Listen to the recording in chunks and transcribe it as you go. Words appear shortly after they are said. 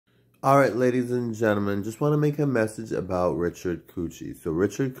Alright, ladies and gentlemen, just want to make a message about Richard Koochy. So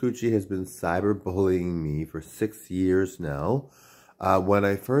Richard Koochy has been cyberbullying me for 6 years now. When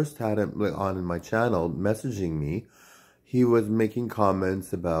I first had him on in my channel messaging me, he was making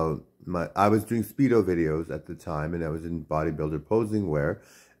comments about I was doing Speedo videos at the time, and I was in bodybuilder posing wear,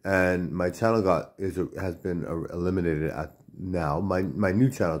 and my channel has been eliminated now. My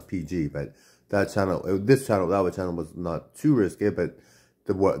new channel is PG, but that channel was not too risky, but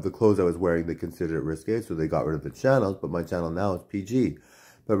the clothes I was wearing, they considered it risque, so they got rid of the channels, but my channel now is PG.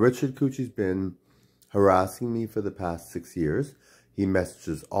 But Richard Koochy's been harassing me for the past 6 years. He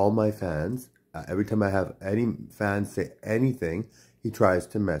messages all my fans. Every time I have any fans say anything, he tries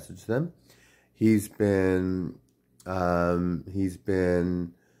to message them. He's been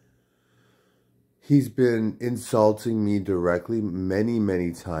insulting me directly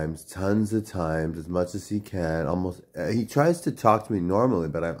many times, tons of times, as much as he can. Almost, he tries to talk to me normally,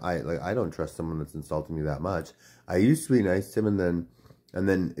 but I don't trust someone that's insulting me that much. I used to be nice to him, and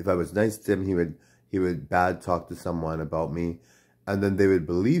then if I was nice to him, he would bad talk to someone about me, and then they would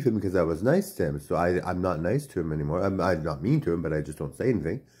believe him because I was nice to him. So I'm not nice to him anymore. I'm not mean to him, but I just don't say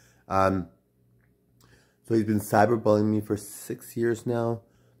anything. So he's been cyberbullying me for 6 years now.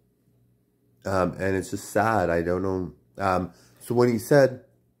 And it's just sad. I don't know. So when he said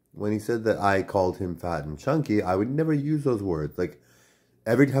that I called him fat and chunky, I would never use those words. Like,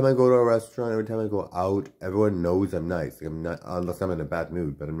 every time I go to a restaurant, every time I go out, everyone knows I'm nice. Like, I'm not, unless I'm in a bad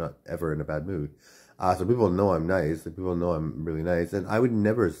mood, but I'm not ever in a bad mood. So people know I'm nice. Like, people know I'm really nice. And I would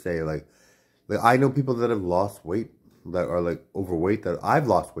never say, like I know people that have lost weight, that are, like, overweight, that I've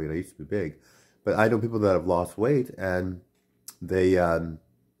lost weight. I used to be big. But I know people that have lost weight, and they,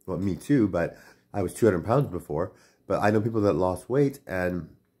 well, me too, but I was 200 pounds before. But I know people that lost weight, and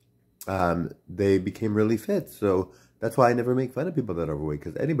they became really fit. So that's why I never make fun of people that are overweight,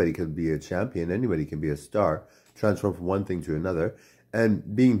 because anybody can be a champion, anybody can be a star, transform from one thing to another.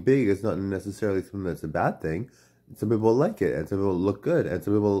 And being big is not necessarily something that's a bad thing. Some people like it, and some people look good, and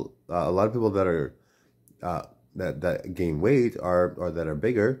some people, a lot of people that are that gain weight or that are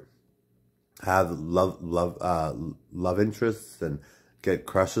bigger have love interests and get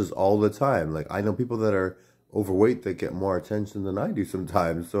crushes all the time. Like, I know people that are overweight that get more attention than I do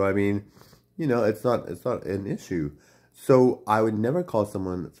sometimes. So I mean, you know, it's not an issue. So I would never call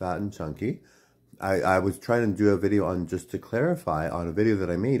someone fat and chunky. I was trying to do a video on, just to clarify, on a video that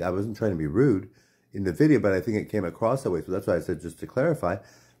I made. I wasn't trying to be rude in the video, but I think it came across that way. So that's why I said, just to clarify.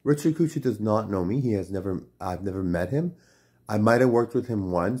 Richard Koochy does not know me. I've never met him. I might have worked with him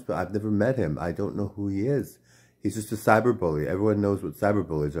once, but I've never met him. I don't know who he is. He's just a cyberbully. Everyone knows what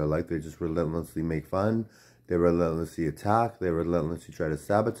cyberbullies are like. They just relentlessly make fun. They relentlessly attack. They relentlessly try to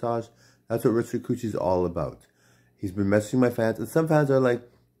sabotage. That's what Richard Koochy's all about. He's been messaging my fans, and some fans are like,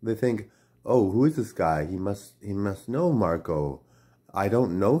 they think, oh, who is this guy? He must know Marco. I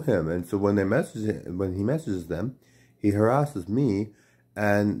don't know him. And so when he messages them, he harasses me,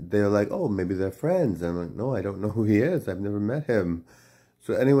 and they're like, oh, maybe they're friends. And I'm like, no, I don't know who he is. I've never met him.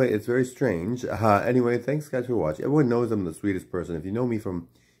 So anyway, it's very strange. Anyway, thanks guys for watching. Everyone knows I'm the sweetest person. If you know me from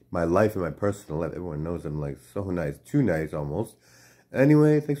my life and my personal life, everyone knows I'm, like, so nice. Too nice almost.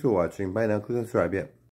 Anyway, thanks for watching. Bye now. Click subscribe. Yeah.